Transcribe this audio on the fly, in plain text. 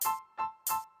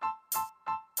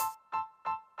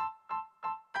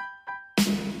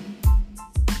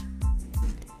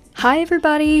Hi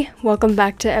everybody, welcome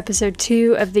back to episode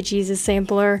 2 of the Jesus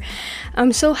Sampler.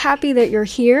 I'm so happy that you're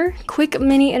here. Quick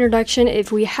mini introduction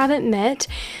if we haven't met.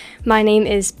 My name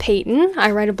is Peyton. I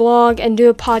write a blog and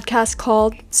do a podcast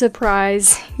called,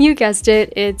 surprise, you guessed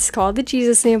it, it's called the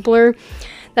Jesus Sampler.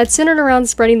 That's centered around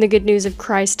spreading the good news of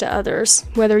Christ to others.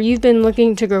 Whether you've been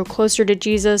looking to grow closer to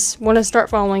Jesus, want to start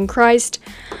following Christ,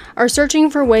 are searching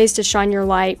for ways to shine your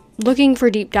light, looking for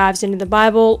deep dives into the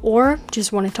Bible, or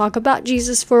just want to talk about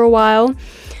Jesus for a while,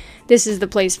 this is the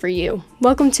place for you.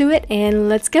 Welcome to it, and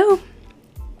let's go!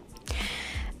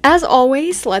 As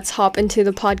always, let's hop into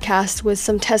the podcast with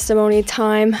some testimony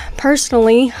time.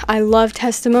 Personally, I love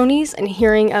testimonies and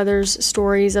hearing others'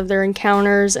 stories of their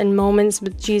encounters and moments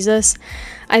with Jesus.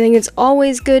 I think it's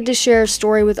always good to share a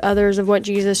story with others of what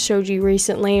Jesus showed you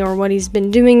recently or what he's been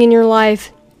doing in your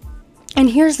life. And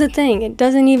here's the thing, it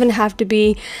doesn't even have to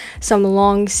be some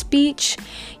long speech.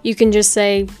 You can just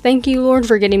say, thank you, Lord,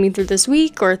 for getting me through this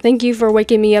week, or thank you for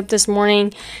waking me up this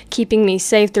morning, keeping me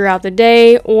safe throughout the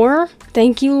day, or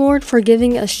thank you, Lord, for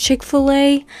giving us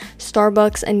Chick-fil-A,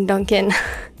 Starbucks, and Dunkin'.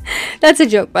 That's a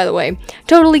joke, by the way.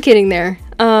 Totally kidding there.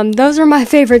 Those are my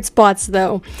favorite spots,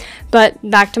 though. But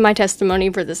back to my testimony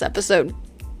for this episode.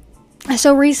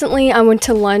 So recently I went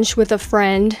to lunch with a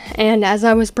friend, and as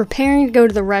I was preparing to go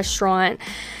to the restaurant,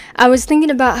 I was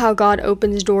thinking about how God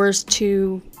opens doors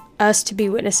to us to be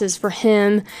witnesses for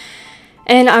him,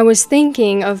 and I was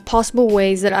thinking of possible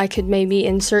ways that I could maybe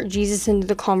insert Jesus into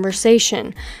the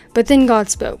conversation. But then God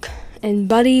spoke, and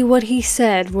buddy, what he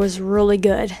said was really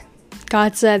good.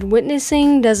 God said,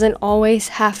 witnessing doesn't always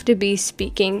have to be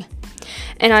speaking.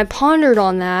 And I pondered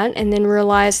on that and then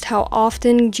realized how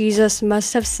often Jesus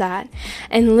must have sat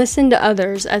and listened to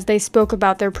others as they spoke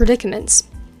about their predicaments.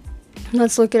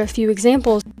 Let's look at a few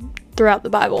examples throughout the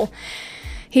Bible.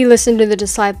 He listened to the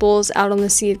disciples out on the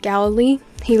Sea of Galilee.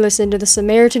 He listened to the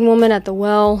Samaritan woman at the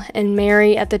well and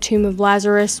Mary at the tomb of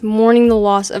Lazarus, mourning the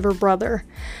loss of her brother.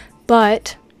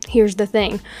 But here's the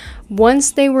thing.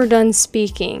 Once they were done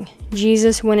speaking,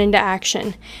 Jesus went into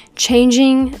action,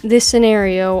 changing this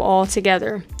scenario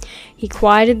altogether. He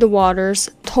quieted the waters,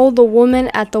 told the woman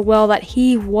at the well that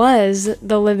he was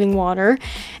the living water,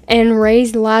 and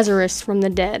raised Lazarus from the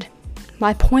dead.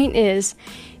 My point is,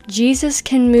 Jesus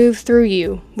can move through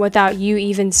you without you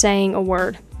even saying a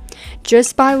word.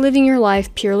 Just by living your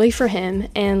life purely for him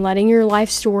and letting your life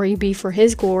story be for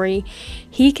his glory,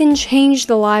 he can change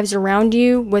the lives around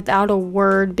you without a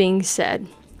word being said.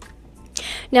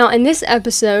 Now, in this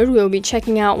episode, we'll be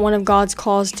checking out one of God's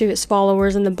calls to his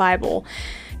followers in the Bible,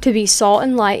 to be salt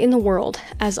and light in the world,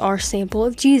 as our sample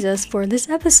of Jesus for this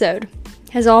episode.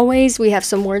 As always, we have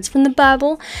some words from the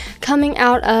Bible coming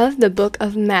out of the book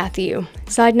of Matthew.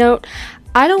 Side note,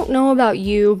 I don't know about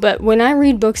you, but when I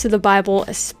read books of the Bible,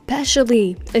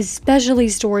 especially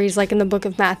stories like in the book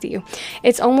of Matthew,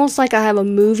 it's almost like I have a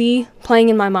movie playing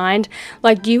in my mind.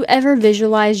 Like, do you ever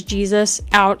visualize Jesus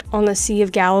out on the Sea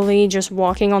of Galilee just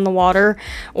walking on the water?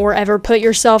 Or ever put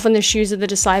yourself in the shoes of the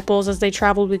disciples as they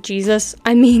traveled with Jesus?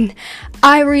 I mean,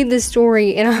 I read this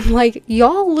story and I'm like,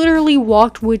 y'all literally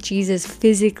walked with Jesus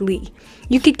physically.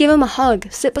 You could give him a hug,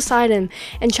 sit beside him,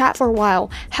 and chat for a while,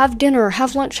 have dinner,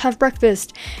 have lunch, have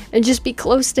breakfast, and just be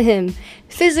close to him.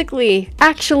 Physically,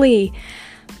 actually.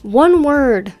 One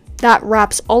word that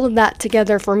wraps all of that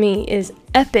together for me is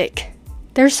epic.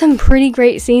 There's some pretty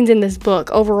great scenes in this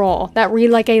book overall that read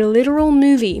like a literal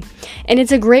movie, and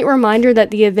it's a great reminder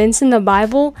that the events in the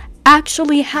Bible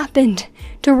actually happened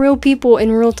to real people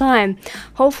in real time.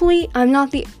 Hopefully, I'm not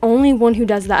the only one who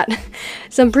does that.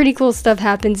 Some pretty cool stuff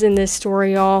happens in this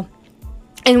story, y'all.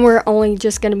 And we're only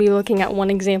just going to be looking at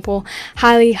one example.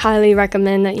 Highly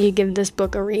recommend that you give this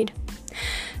book a read.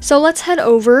 So let's head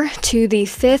over to the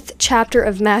 5th chapter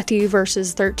of Matthew,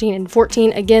 verses 13 and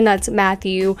 14. Again, that's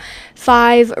Matthew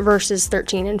 5, verses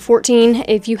 13 and 14.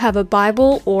 If you have a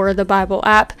Bible or the Bible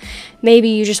app, maybe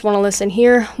you just want to listen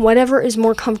here. Whatever is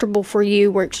more comfortable for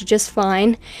you works just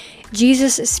fine.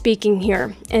 Jesus is speaking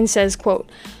here and says, quote,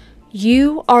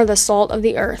 "You are the salt of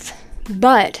the earth,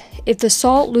 but if the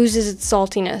salt loses its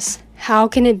saltiness, how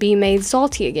can it be made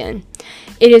salty again?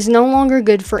 It is no longer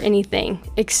good for anything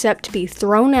except to be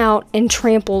thrown out and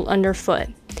trampled underfoot.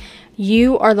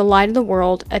 You are the light of the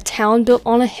world, a town built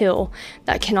on a hill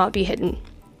that cannot be hidden."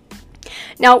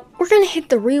 Now, we're going to hit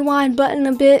the rewind button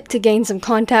a bit to gain some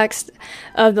context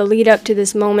of the lead up to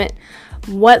this moment.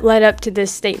 What led up to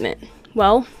this statement?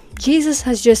 Well, Jesus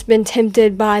has just been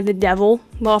tempted by the devil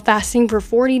while fasting for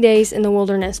 40 days in the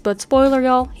wilderness, but spoiler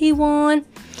y'all, he won.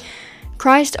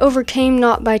 Christ overcame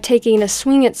not by taking a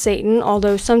swing at Satan,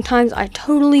 although sometimes I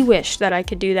totally wish that I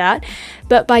could do that,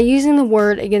 but by using the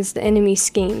word against the enemy's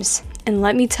schemes. And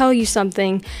let me tell you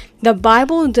something, the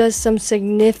Bible does some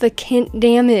significant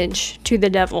damage to the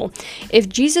devil. If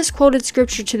Jesus quoted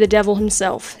scripture to the devil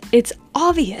himself, it's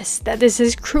obvious that this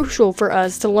is crucial for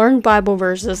us to learn Bible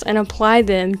verses and apply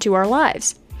them to our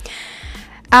lives.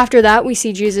 After that, we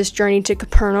see Jesus' journey to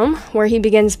Capernaum, where he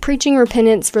begins preaching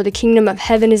repentance for the kingdom of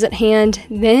heaven is at hand.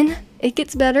 Then, it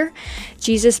gets better.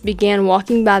 Jesus began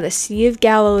walking by the Sea of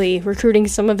Galilee, recruiting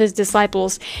some of his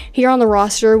disciples. Here on the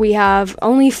roster, we have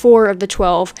only 4 of the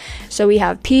 12. So we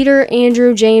have Peter,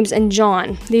 Andrew, James, and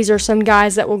John. These are some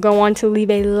guys that will go on to leave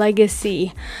a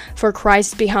legacy for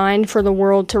Christ behind for the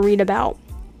world to read about.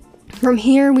 From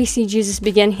here, we see Jesus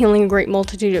begin healing a great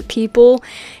multitude of people,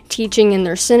 teaching in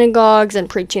their synagogues and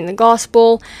preaching the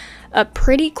gospel. A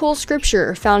pretty cool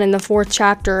scripture found in the 4th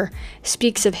chapter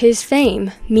speaks of his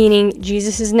fame, meaning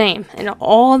Jesus' name, and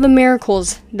all the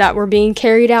miracles that were being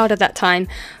carried out at that time,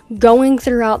 going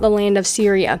throughout the land of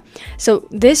Syria. So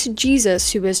this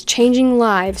Jesus, who was changing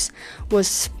lives, was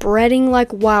spreading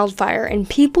like wildfire, and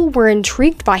people were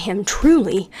intrigued by him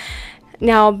truly.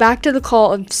 Now, back to the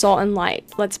call of salt and light.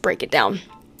 Let's break it down.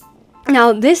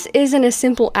 Now, this isn't a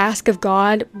simple ask of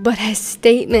God, but a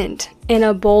statement, and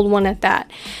a bold one at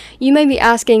that. You may be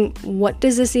asking, what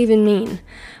does this even mean?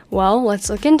 Well,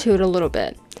 let's look into it a little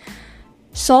bit.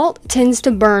 Salt tends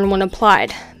to burn when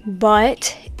applied,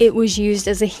 but it was used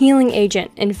as a healing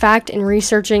agent. In fact, in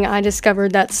researching, I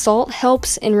discovered that salt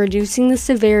helps in reducing the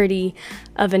severity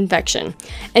of infection.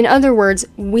 In other words,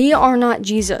 we are not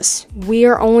Jesus. We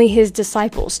are only his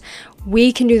disciples.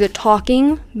 We can do the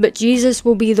talking, but Jesus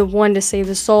will be the one to save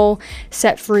the soul,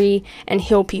 set free, and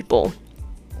heal people.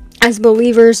 As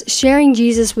believers, sharing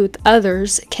Jesus with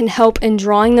others can help in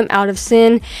drawing them out of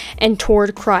sin and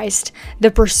toward Christ. The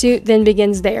pursuit then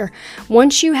begins there.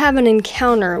 Once you have an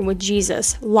encounter with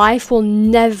Jesus, life will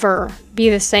never be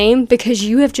the same because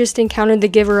you have just encountered the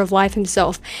giver of life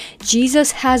himself.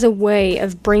 Jesus has a way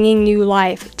of bringing new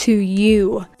life to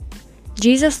you.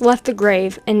 Jesus left the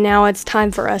grave, and now it's time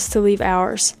for us to leave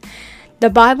ours. The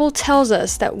Bible tells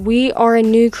us that we are a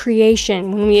new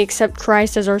creation when we accept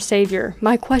Christ as our Savior.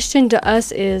 My question to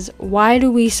us is, why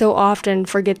do we so often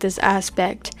forget this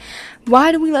aspect?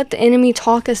 Why do we let the enemy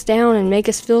talk us down and make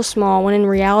us feel small when in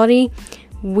reality,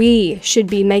 we should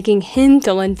be making him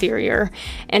feel inferior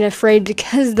and afraid,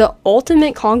 because the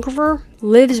ultimate conqueror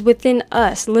lives within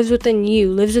us, lives within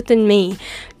you, lives within me.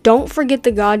 Don't forget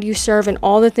the God you serve and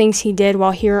all the things he did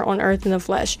while here on earth in the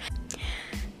flesh.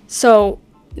 So,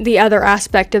 the other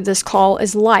aspect of this call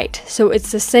is light. So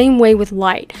it's the same way with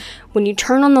light. When you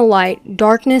turn on the light,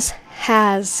 darkness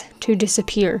has to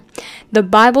disappear. The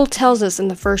Bible tells us in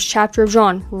the 1st chapter of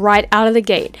John, right out of the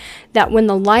gate, that when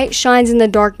the light shines in the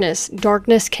darkness,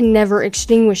 darkness can never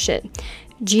extinguish it.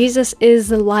 Jesus is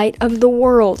the light of the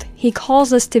world. He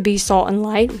calls us to be salt and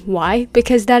light. Why?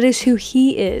 Because that is who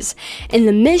he is. And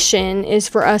the mission is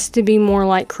for us to be more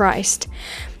like Christ.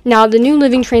 Now, the New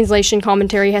Living Translation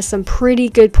commentary has some pretty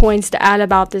good points to add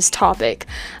about this topic.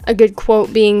 A good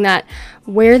quote being that,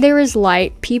 where there is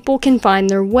light, people can find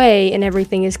their way and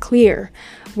everything is clear.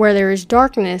 Where there is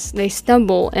darkness, they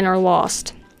stumble and are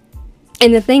lost.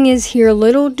 And the thing is here,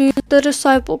 little do the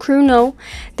disciple crew know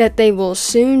that they will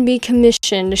soon be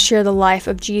commissioned to share the life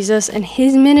of Jesus and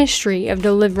his ministry of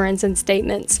deliverance and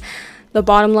statements. The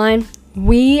bottom line,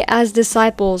 we as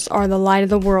disciples are the light of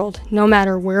the world, no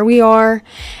matter where we are,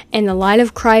 and the light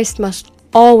of Christ must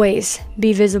always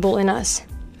be visible in us.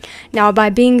 Now, by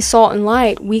being salt and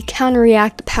light, we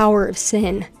counteract the power of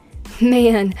sin.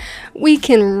 Man, we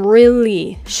can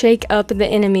really shake up the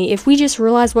enemy if we just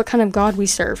realize what kind of God we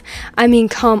serve. I mean,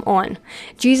 come on.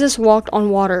 Jesus walked on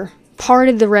water,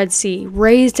 parted the Red Sea,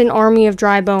 raised an army of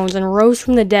dry bones, and rose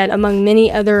from the dead, among many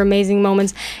other amazing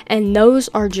moments, and those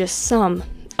are just some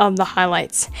of the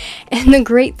highlights. And the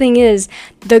great thing is,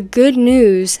 the good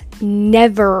news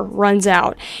never runs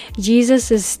out.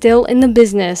 Jesus is still in the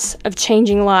business of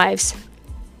changing lives.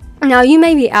 Now, you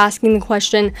may be asking the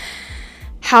question,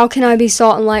 how can I be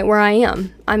salt and light where I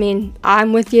am? I mean,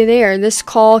 I'm with you there. This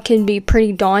call can be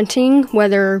pretty daunting,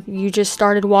 whether you just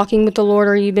started walking with the Lord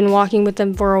or you've been walking with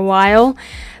him for a while.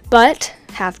 But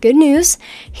have good news.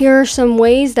 Here are some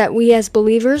ways that we as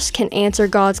believers can answer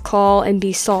God's call and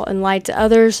be salt and light to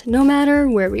others, no matter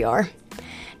where we are.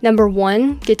 Number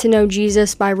 1, get to know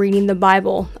Jesus by reading the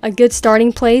Bible. A good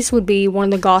starting place would be one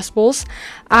of the Gospels.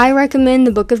 I recommend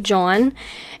the book of John.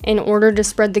 In order to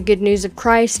spread the good news of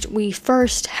Christ, we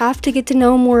first have to get to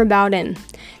know more about him.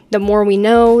 The more we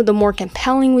know, the more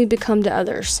compelling we become to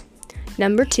others.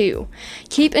 Number 2,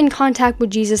 keep in contact with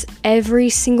Jesus every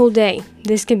single day.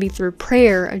 This can be through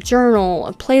prayer, a journal,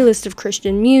 a playlist of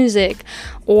Christian music,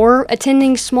 or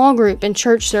attending small group and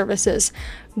church services.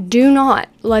 Do not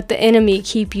let the enemy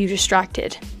keep you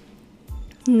distracted.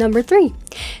 Number 3,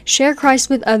 share Christ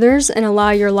with others and allow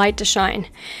your light to shine.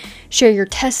 Share your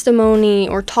testimony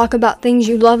or talk about things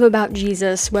you love about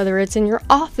Jesus, whether it's in your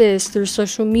office, through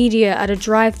social media, at a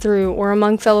drive-thru, or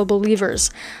among fellow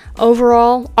believers.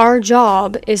 Overall, our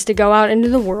job is to go out into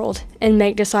the world and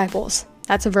make disciples.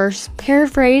 That's a verse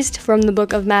paraphrased from the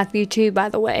book of Matthew 2, by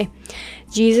the way.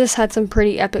 Jesus had some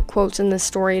pretty epic quotes in this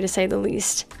story, to say the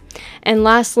least. And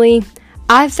lastly,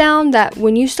 I've found that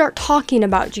when you start talking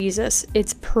about Jesus,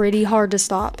 it's pretty hard to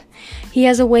stop. He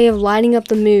has a way of lighting up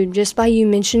the mood just by you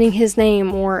mentioning his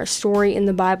name or a story in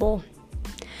the Bible.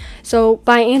 So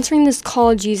by answering this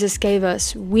call Jesus gave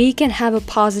us, we can have a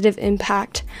positive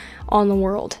impact on the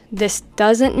world. This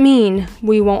doesn't mean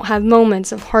we won't have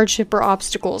moments of hardship or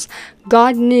obstacles.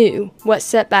 God knew what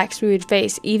setbacks we would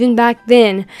face even back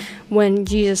then when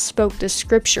Jesus spoke the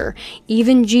scripture.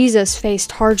 Even Jesus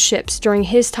faced hardships during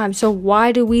his time, so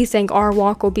why do we think our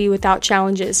walk will be without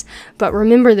challenges? But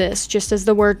remember this, just as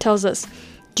the word tells us,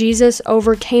 Jesus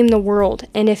overcame the world,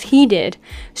 and if he did,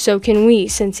 so can we,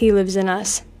 since he lives in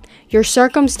us. Your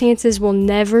circumstances will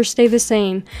never stay the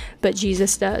same, but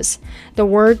Jesus does. The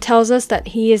word tells us that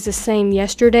he is the same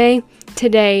yesterday,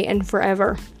 today, and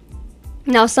forever.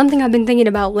 Now, something I've been thinking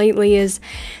about lately is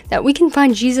that we can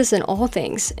find Jesus in all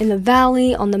things, in the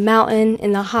valley, on the mountain,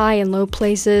 in the high and low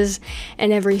places,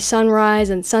 and every sunrise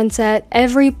and sunset.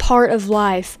 Every part of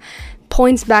life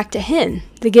points back to him,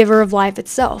 the giver of life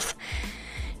itself.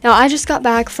 Now, I just got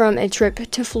back from a trip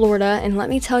to Florida, and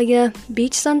let me tell you,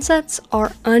 beach sunsets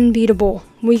are unbeatable.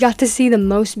 We got to see the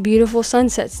most beautiful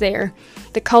sunsets there.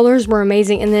 The colors were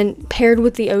amazing, and then paired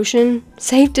with the ocean,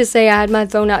 safe to say I had my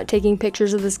phone out taking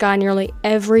pictures of the sky nearly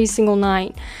every single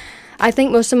night. I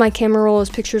think most of my camera roll is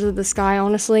pictures of the sky,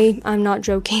 honestly. I'm not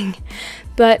joking.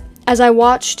 But as I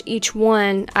watched each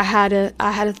one, I had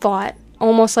a thought,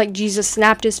 almost like Jesus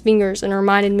snapped his fingers and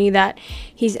reminded me that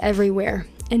he's everywhere.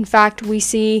 In fact, we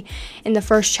see in the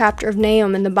first chapter of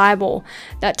Nahum in the Bible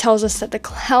that tells us that the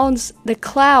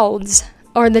clouds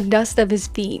are the dust of his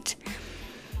feet.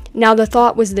 Now the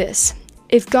thought was this: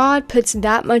 if God puts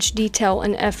that much detail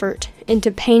and effort into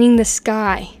painting the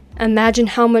sky, imagine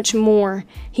how much more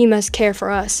he must care for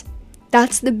us.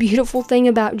 That's the beautiful thing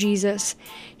about Jesus.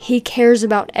 He cares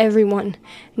about everyone.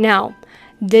 Now,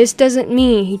 this doesn't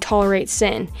mean he tolerates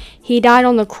sin. He died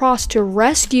on the cross to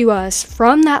rescue us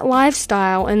from that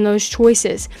lifestyle and those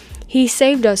choices. He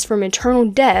saved us from eternal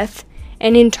death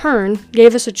and in turn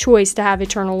gave us a choice to have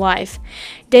eternal life.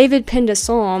 David penned a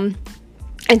psalm,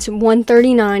 it's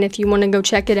 139 if you want to go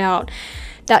check it out,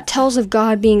 that tells of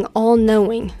God being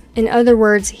all-knowing. In other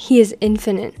words, he is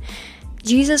infinite.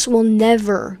 Jesus will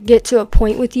never get to a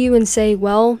point with you and say,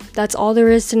 well, that's all there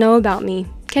is to know about me.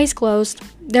 Case closed.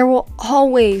 There will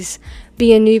always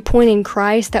be a new point in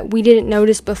Christ that we didn't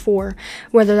notice before,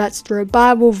 whether that's through a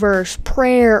Bible verse,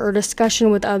 prayer, or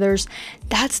discussion with others.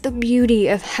 That's the beauty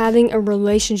of having a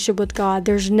relationship with God.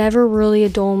 There's never really a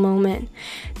dull moment.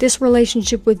 This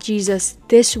relationship with Jesus,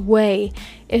 this way,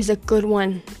 is a good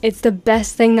one. It's the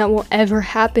best thing that will ever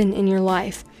happen in your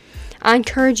life. I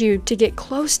encourage you to get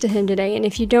close to him today, and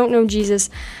if you don't know Jesus,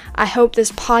 I hope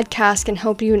this podcast can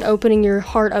help you in opening your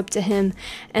heart up to him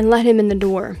and let him in the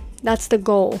door. That's the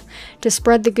goal, to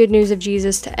spread the good news of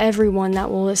Jesus to everyone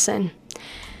that will listen.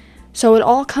 So it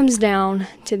all comes down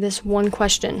to this one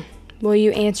question: will you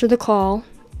answer the call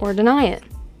or deny it?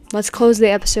 Let's close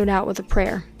the episode out with a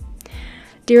prayer.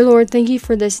 Dear Lord, thank you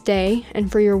for this day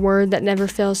and for your word that never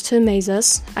fails to amaze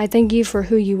us. I thank you for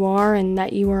who you are and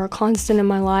that you are a constant in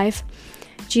my life.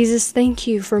 Jesus, thank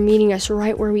you for meeting us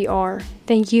right where we are.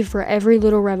 Thank you for every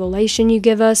little revelation you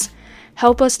give us.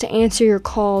 Help us to answer your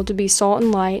call to be salt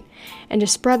and light and to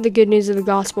spread the good news of the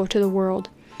gospel to the world.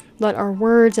 Let our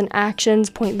words and actions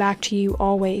point back to you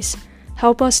always.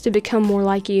 Help us to become more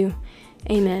like you.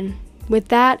 Amen. With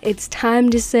that, it's time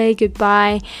to say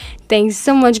goodbye. Thanks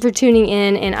so much for tuning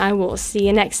in, and I will see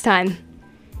you next time.